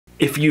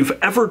If you've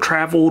ever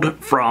traveled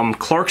from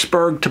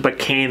Clarksburg to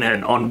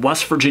Buchanan on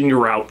West Virginia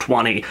Route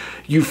 20,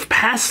 you've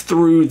passed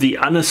through the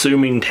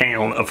unassuming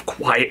town of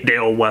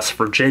Quietdale, West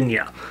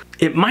Virginia.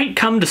 It might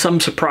come to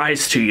some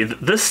surprise to you that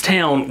this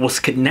town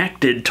was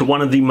connected to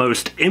one of the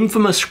most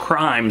infamous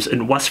crimes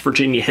in West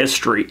Virginia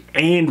history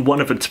and one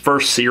of its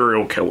first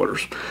serial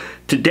killers.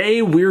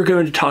 Today, we're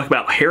going to talk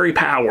about Harry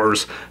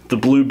Powers, the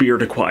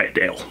Bluebeard of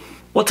Quietdale.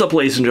 What's up,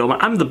 ladies and gentlemen?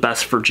 I'm the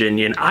Best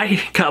Virginian. I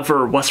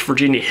cover West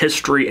Virginia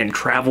history and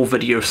travel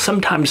videos,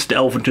 sometimes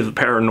delve into the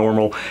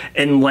paranormal,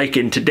 and like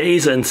in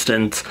today's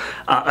instance,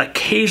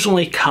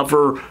 occasionally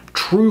cover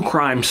true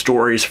crime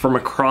stories from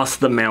across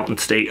the mountain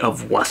state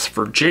of West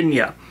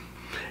Virginia.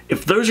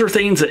 If those are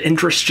things that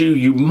interest you,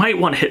 you might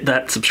want to hit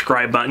that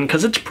subscribe button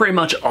because it's pretty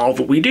much all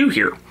that we do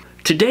here.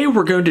 Today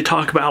we're going to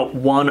talk about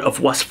one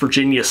of West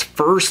Virginia's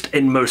first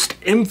and most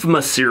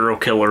infamous serial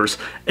killers,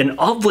 and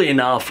oddly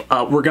enough,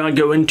 we're going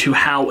to go into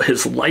how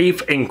his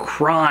life and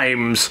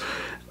crimes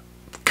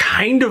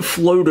kind of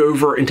flowed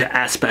over into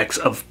aspects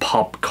of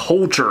pop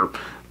culture.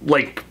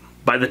 Like,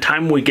 by the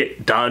time we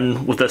get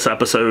done with this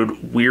episode,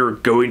 we're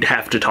going to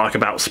have to talk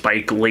about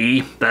Spike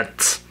Lee.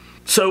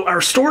 So our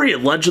story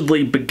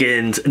allegedly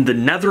begins in the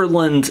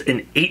Netherlands in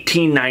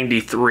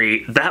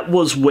 1893. That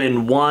was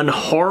when one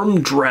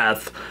Harm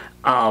Dreth,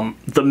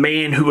 the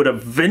man who would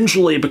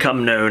eventually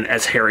become known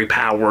as Harry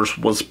Powers,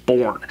 was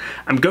born.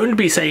 I'm going to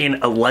be saying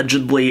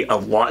allegedly a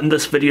lot in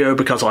this video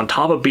because on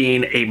top of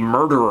being a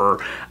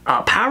murderer,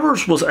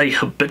 Powers was a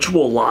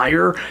habitual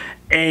liar,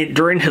 and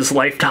during his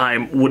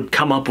lifetime would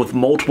come up with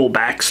multiple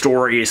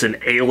backstories and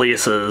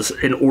aliases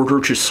in order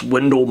to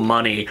swindle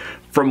money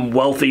from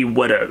wealthy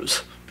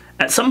widows.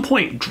 At some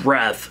point,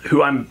 Dreth,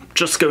 who I'm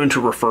just going to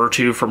refer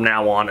to from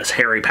now on as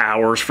Harry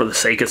Powers for the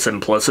sake of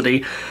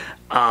simplicity,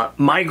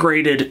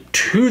 migrated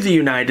to the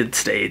United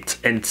States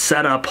and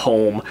set up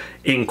home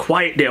in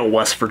Quietdale,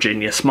 West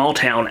Virginia, a small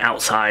town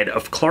outside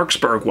of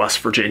Clarksburg, West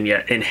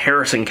Virginia, in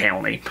Harrison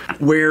County,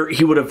 where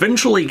he would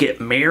eventually get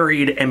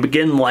married and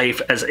begin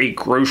life as a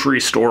grocery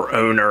store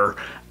owner,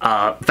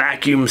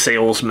 vacuum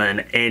salesman,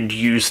 and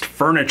used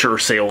furniture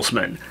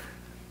salesman,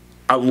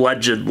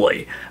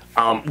 allegedly.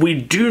 We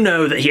do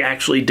know that he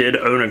actually did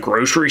own a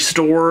grocery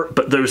store,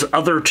 but those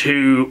other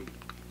two,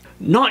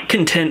 not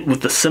content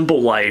with the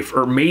simple life,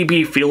 or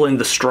maybe feeling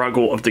the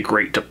struggle of the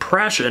Great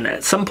Depression,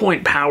 at some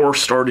point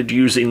Powers started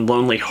using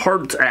Lonely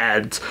Hearts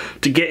ads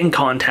to get in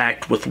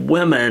contact with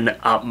women,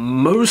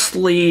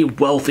 mostly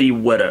wealthy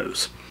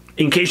widows.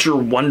 In case you're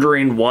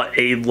wondering what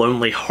a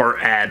Lonely Heart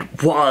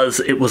ad was,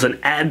 it was an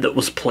ad that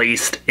was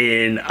placed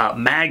in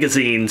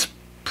magazines,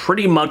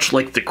 pretty much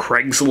like the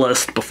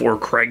Craigslist before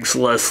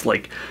Craigslist.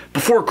 Like,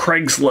 before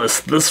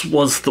Craigslist, this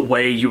was the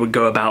way you would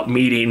go about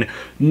meeting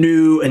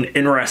new and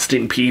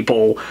interesting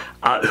people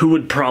who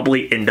would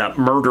probably end up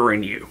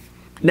murdering you.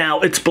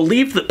 Now, it's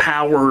believed that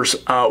Powers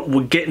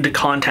would get into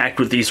contact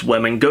with these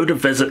women, go to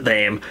visit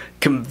them,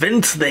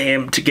 convince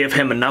them to give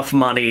him enough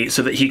money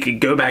so that he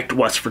could go back to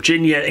West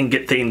Virginia and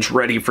get things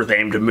ready for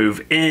them to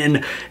move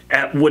in,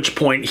 at which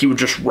point he would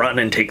just run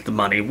and take the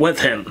money with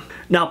him.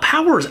 Now,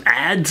 Powers'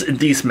 ads in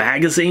these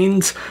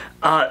magazines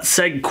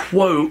said,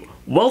 quote,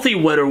 "Wealthy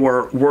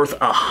widower worth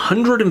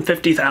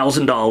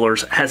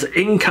 $150,000 has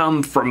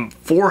income from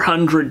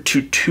 $400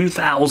 to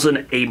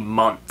 $2,000 a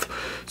month."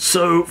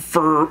 So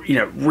for,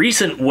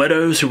 recent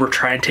widows who were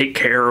trying to take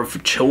care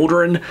of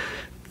children,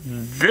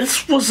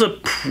 this was a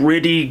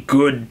pretty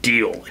good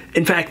deal.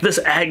 In fact, this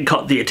ad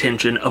caught the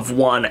attention of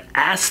one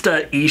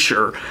Asta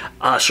Escher,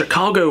 a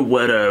Chicago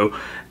widow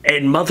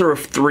and mother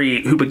of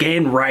three, who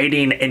began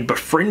writing and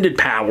befriended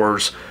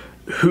Powers,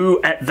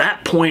 who at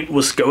that point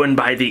was going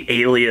by the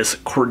alias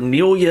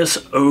Cornelius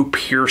O.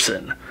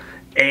 Pearson.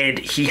 And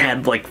he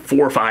had like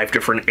 4 or 5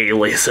 different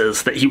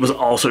aliases that he was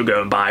also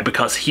going by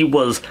because he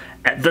was,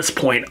 at this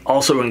point,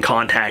 also in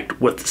contact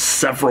with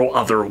several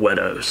other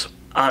widows.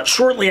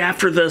 Shortly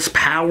after this,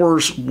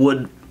 Powers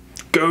would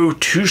go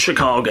to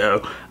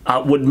Chicago,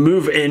 would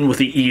move in with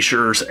the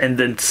Eschers, and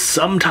then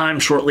sometime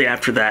shortly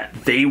after that,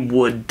 they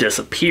would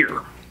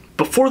disappear.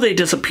 Before they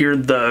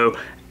disappeared, though,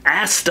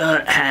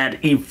 Asta had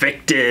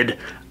evicted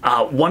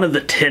one of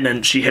the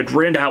tenants. She had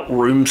rented out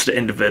rooms to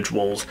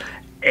individuals,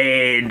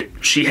 and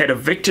she had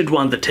evicted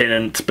one of the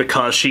tenants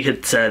because she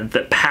had said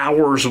that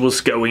Powers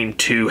was going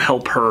to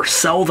help her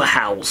sell the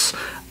house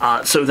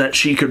so that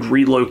she could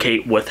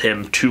relocate with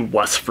him to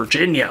West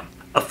Virginia.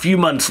 A few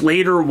months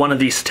later, one of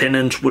these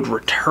tenants would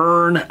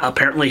return.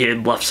 Apparently he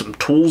had left some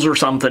tools or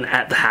something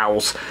at the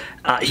house.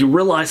 He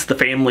realized the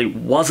family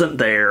wasn't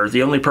there.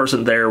 The only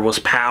person there was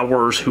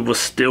Powers, who was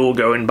still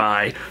going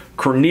by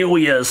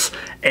Cornelius,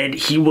 and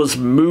he was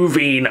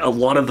moving a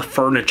lot of the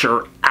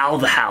furniture out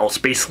of the house,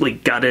 basically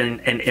gutting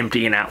and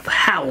emptying out the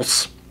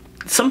house.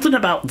 Something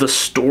about the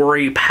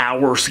story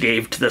Powers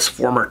gave to this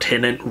former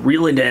tenant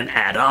really didn't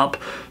add up,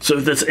 so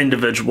this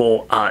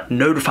individual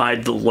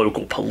notified the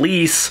local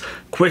police.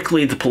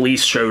 Quickly, the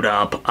police showed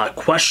up,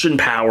 questioned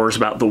Powers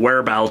about the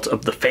whereabouts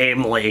of the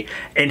family,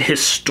 and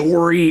his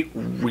story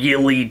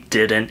really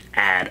didn't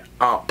add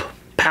up.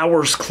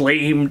 Powers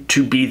claimed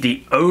to be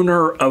the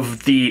owner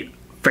of the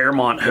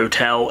Fairmont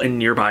Hotel in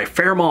nearby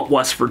Fairmont,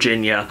 West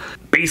Virginia,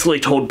 basically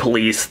told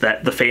police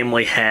that the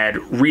family had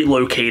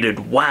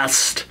relocated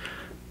west,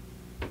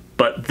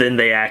 but then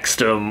they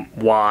asked him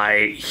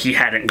why he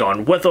hadn't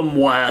gone with them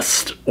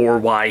west, or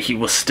why he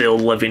was still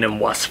living in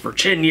West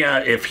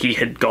Virginia if he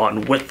had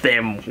gone with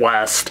them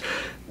west.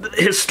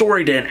 His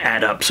story didn't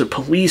add up, so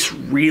police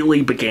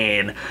really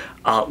began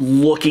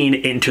looking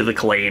into the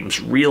claims,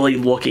 really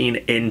looking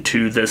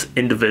into this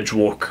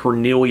individual,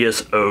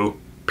 Cornelius O.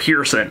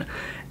 Pearson.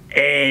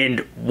 And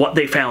what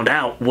they found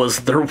out was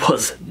there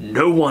was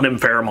no one in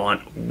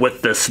Fairmont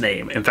with this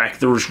name. In fact,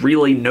 there was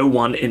really no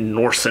one in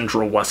north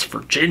central West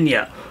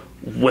Virginia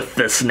with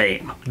this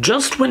name.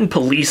 Just when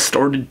police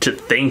started to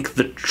think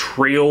the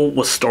trail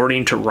was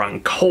starting to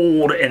run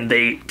cold and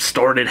they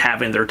started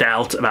having their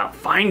doubts about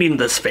finding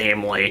this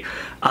family,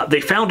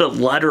 they found a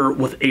letter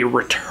with a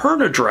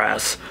return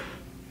address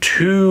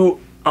to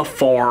a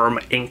farm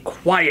in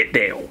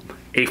Quietdale,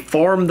 a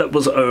farm that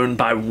was owned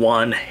by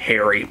one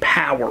Harry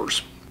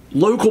Powers.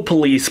 Local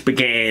police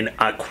began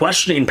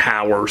questioning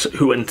Powers,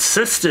 who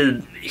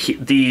insisted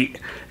the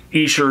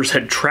Eashers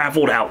had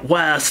traveled out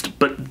west,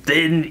 but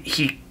then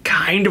he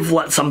kind of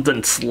let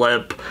something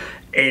slip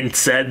and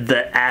said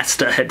that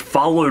Asta had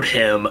followed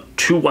him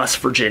to West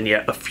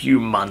Virginia a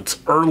few months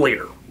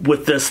earlier.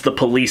 With this, the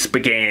police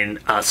began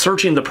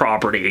searching the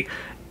property,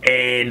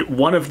 and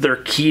one of their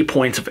key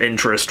points of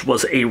interest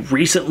was a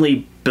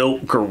recently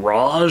built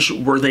garage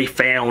where they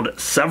found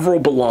several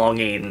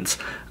belongings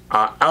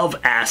of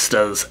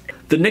Asta's.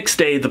 The next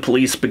day, the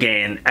police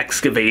began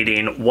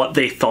excavating what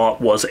they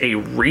thought was a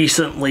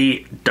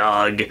recently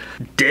dug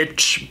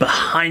ditch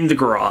behind the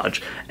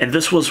garage, and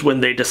this was when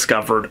they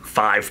discovered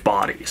 5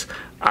 bodies.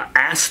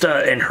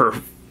 Asta and her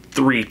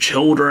 3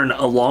 children,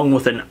 along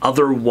with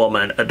another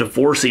woman, a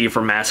divorcee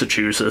from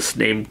Massachusetts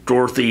named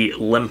Dorothy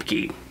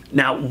Lemke.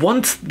 Now,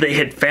 once they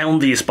had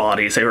found these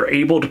bodies, they were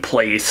able to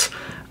place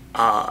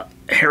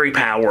Harry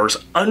Powers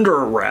under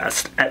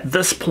arrest. At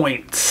this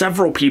point,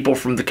 several people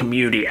from the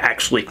community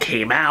actually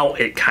came out.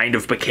 It kind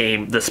of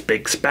became this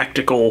big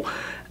spectacle,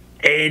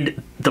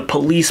 and the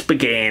police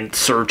began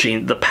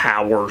searching the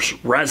Powers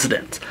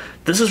residence.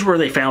 This is where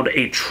they found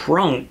a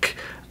trunk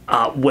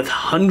with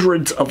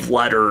hundreds of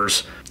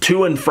letters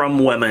to and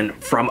from women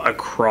from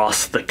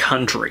across the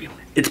country.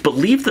 It's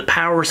believed that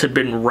Powers had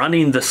been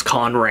running this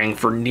con ring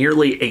for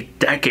nearly a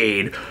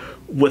decade,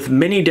 with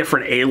many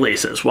different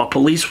aliases. While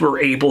police were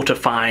able to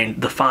find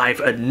the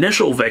 5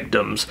 initial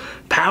victims,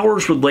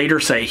 Powers would later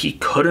say he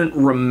couldn't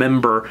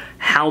remember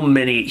how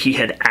many he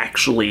had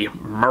actually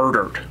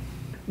murdered.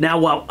 Now,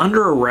 while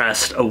under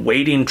arrest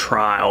awaiting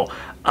trial,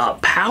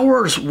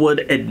 Powers would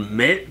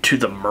admit to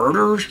the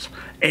murders,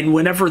 and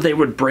whenever they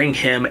would bring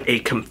him a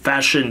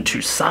confession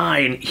to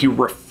sign, he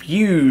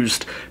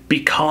refused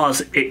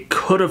because it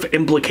could have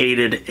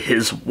implicated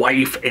his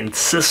wife and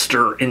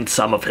sister in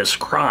some of his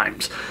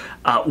crimes.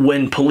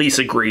 When police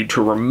agreed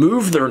to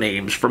remove their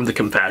names from the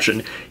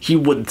confession, he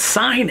would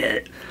sign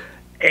it,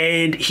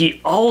 and he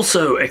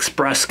also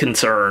expressed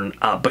concern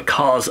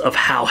because of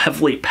how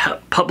heavily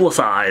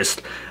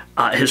publicized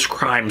his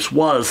crimes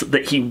was,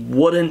 that he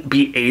wouldn't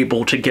be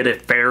able to get a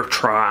fair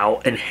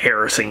trial in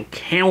Harrison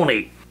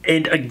County.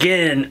 And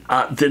again,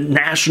 the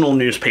national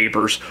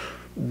newspapers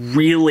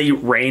really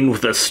ran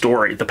with this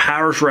story. The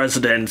Powers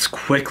residence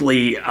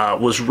quickly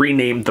was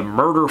renamed the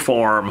Murder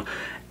Farm,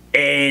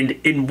 and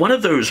in one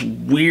of those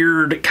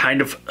weird kind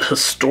of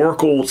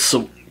historical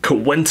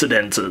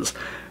coincidences,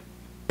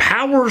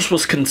 Powers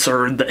was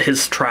concerned that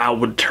his trial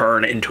would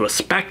turn into a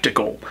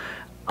spectacle.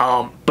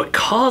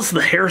 Because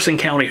the Harrison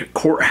County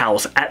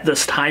Courthouse at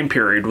this time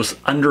period was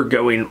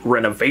undergoing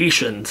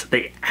renovations,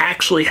 they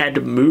actually had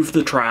to move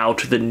the trial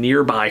to the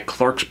nearby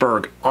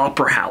Clarksburg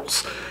Opera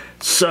House.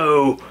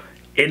 So,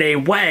 in a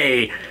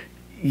way,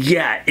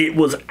 yeah, it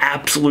was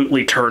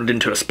absolutely turned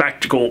into a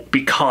spectacle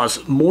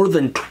because more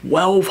than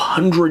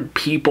 1,200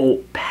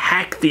 people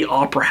packed the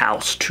Opera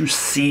House to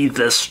see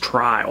this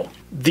trial.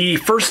 The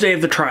first day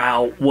of the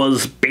trial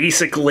was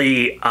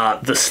basically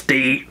the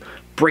state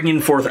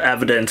bringing forth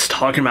evidence,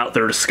 talking about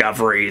their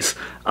discoveries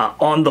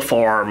on the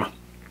farm,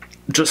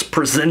 just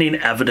presenting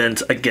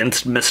evidence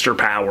against Mr.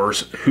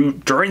 Powers, who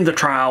during the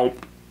trial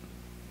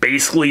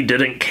basically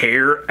didn't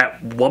care.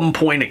 At one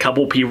point, a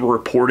couple people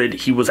reported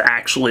he was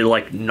actually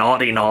like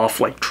nodding off,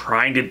 like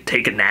trying to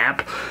take a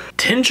nap.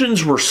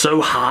 Tensions were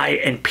so high,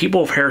 and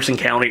people of Harrison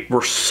County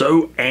were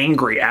so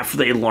angry after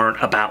they learned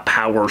about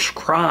Powers'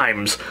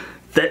 crimes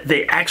that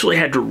they actually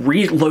had to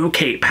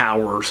relocate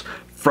Powers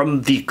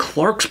from the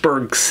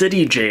Clarksburg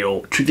City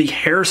Jail to the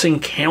Harrison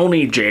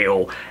County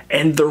Jail,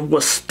 and there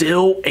was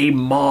still a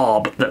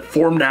mob that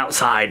formed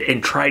outside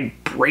and tried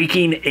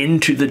breaking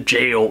into the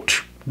jail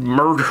to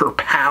murder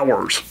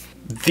Powers.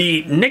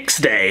 The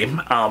next day,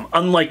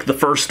 unlike the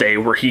first day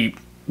where he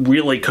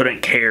really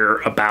couldn't care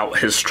about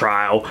his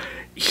trial,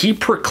 He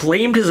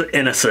proclaimed his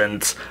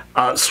innocence,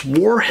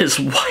 swore his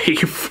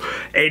wife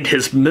and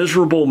his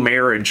miserable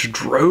marriage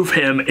drove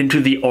him into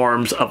the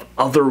arms of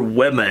other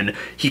women.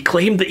 He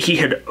claimed that he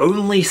had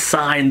only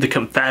signed the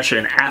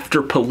confession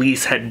after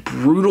police had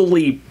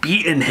brutally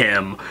beaten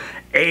him,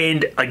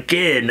 and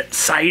again,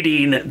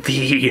 citing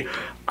the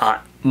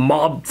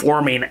mob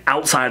forming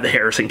outside the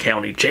Harrison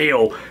County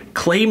Jail,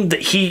 claimed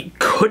that he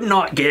could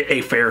not get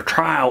a fair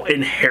trial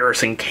in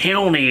Harrison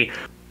County.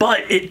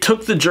 But it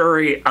took the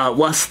jury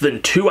less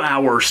than 2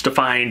 hours to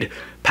find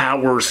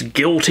Powers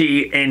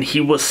guilty, and he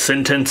was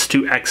sentenced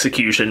to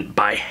execution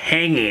by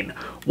hanging.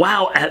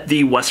 While at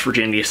the West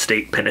Virginia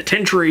State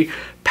Penitentiary,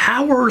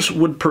 Powers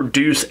would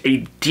produce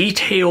a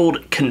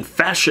detailed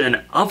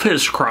confession of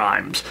his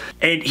crimes,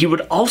 and he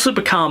would also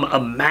become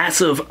a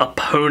massive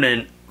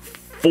opponent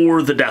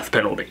for the death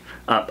penalty,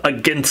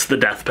 against the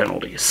death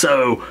penalty.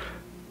 So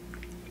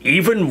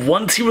even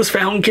once he was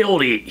found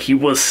guilty, he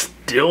was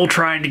still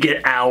trying to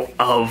get out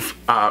of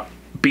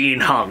being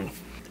hung.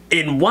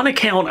 In one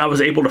account I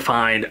was able to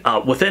find,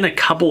 within a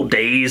couple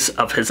days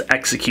of his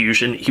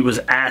execution, he was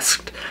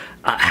asked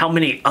how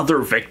many other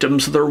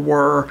victims there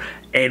were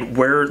and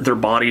where their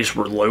bodies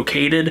were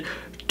located,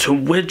 to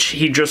which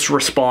he just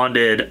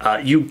responded,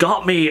 "You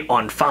got me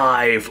on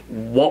 5,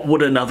 what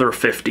would another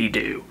 50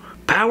 do?"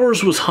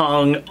 Powers was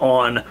hung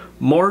on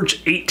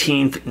March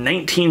 18th,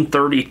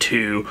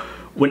 1932,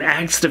 when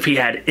asked if he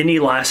had any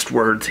last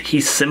words, he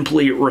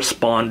simply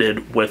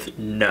responded with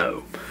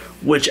no,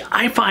 which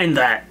I find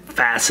that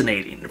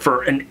fascinating.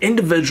 For an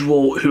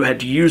individual who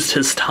had used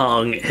his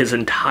tongue his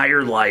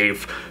entire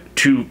life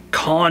to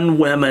con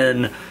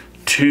women,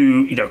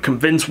 to,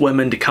 convince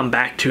women to come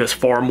back to his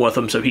farm with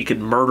him so he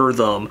could murder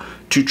them,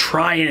 to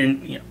try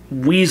and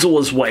weasel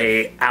his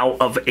way out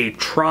of a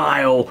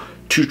trial,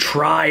 to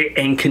try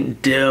and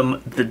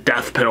condemn the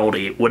death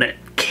penalty, when it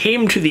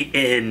came to the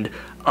end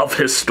of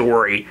his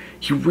story,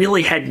 he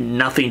really had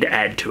nothing to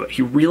add to it.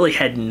 He really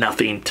had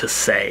nothing to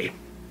say.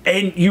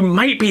 And you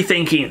might be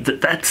thinking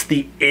that that's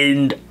the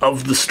end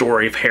of the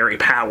story of Harry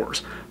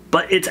Powers,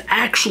 but it's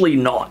actually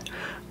not.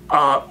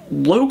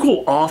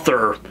 Local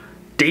author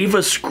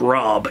Davis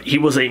Grubb, he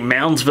was a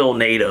Moundsville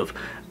native,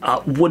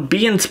 would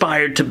be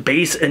inspired to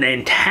base an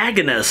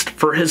antagonist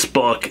for his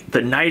book,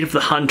 The Night of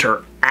the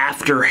Hunter,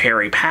 after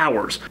Harry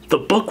Powers. The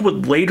book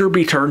would later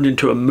be turned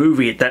into a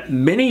movie that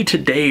many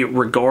today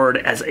regard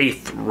as a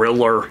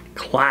thriller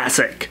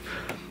classic.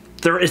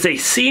 There is a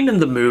scene in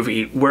the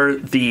movie where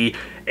the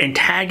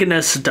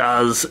antagonist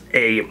does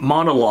a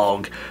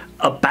monologue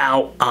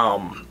about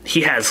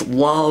he has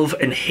love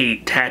and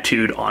hate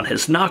tattooed on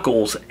his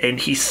knuckles, and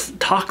he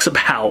talks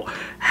about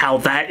how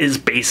that is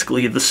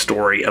basically the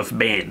story of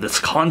man, this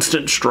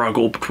constant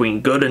struggle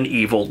between good and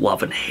evil,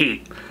 love and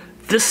hate.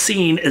 This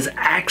scene is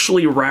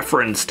actually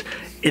referenced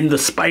in the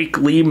Spike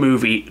Lee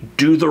movie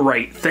Do the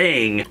Right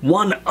Thing.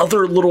 One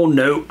other little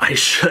note I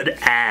should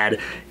add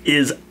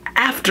is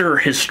after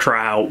his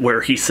trial,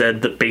 where he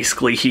said that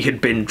basically he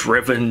had been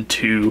driven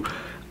to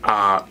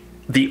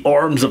the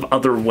arms of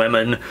other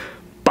women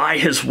by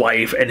his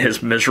wife and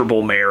his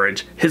miserable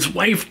marriage, his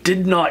wife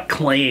did not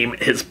claim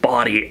his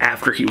body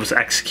after he was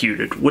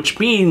executed, which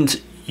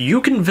means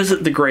you can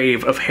visit the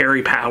grave of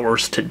Harry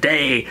Powers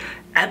today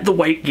at the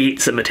White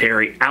Gate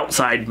Cemetery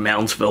outside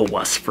Moundsville,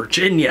 West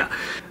Virginia.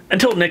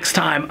 Until next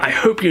time, I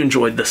hope you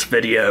enjoyed this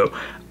video.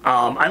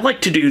 I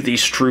like to do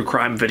these true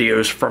crime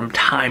videos from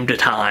time to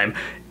time.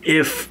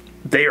 If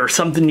they are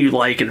something you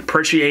like and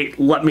appreciate,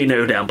 let me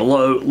know down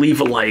below.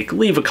 Leave a like,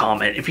 leave a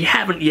comment. If you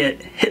haven't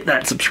yet, hit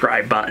that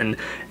subscribe button.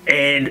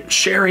 And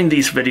sharing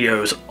these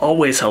videos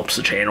always helps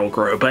the channel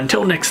grow. But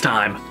until next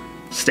time,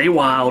 stay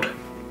wild,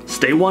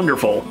 stay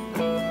wonderful,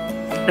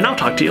 and I'll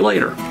talk to you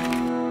later.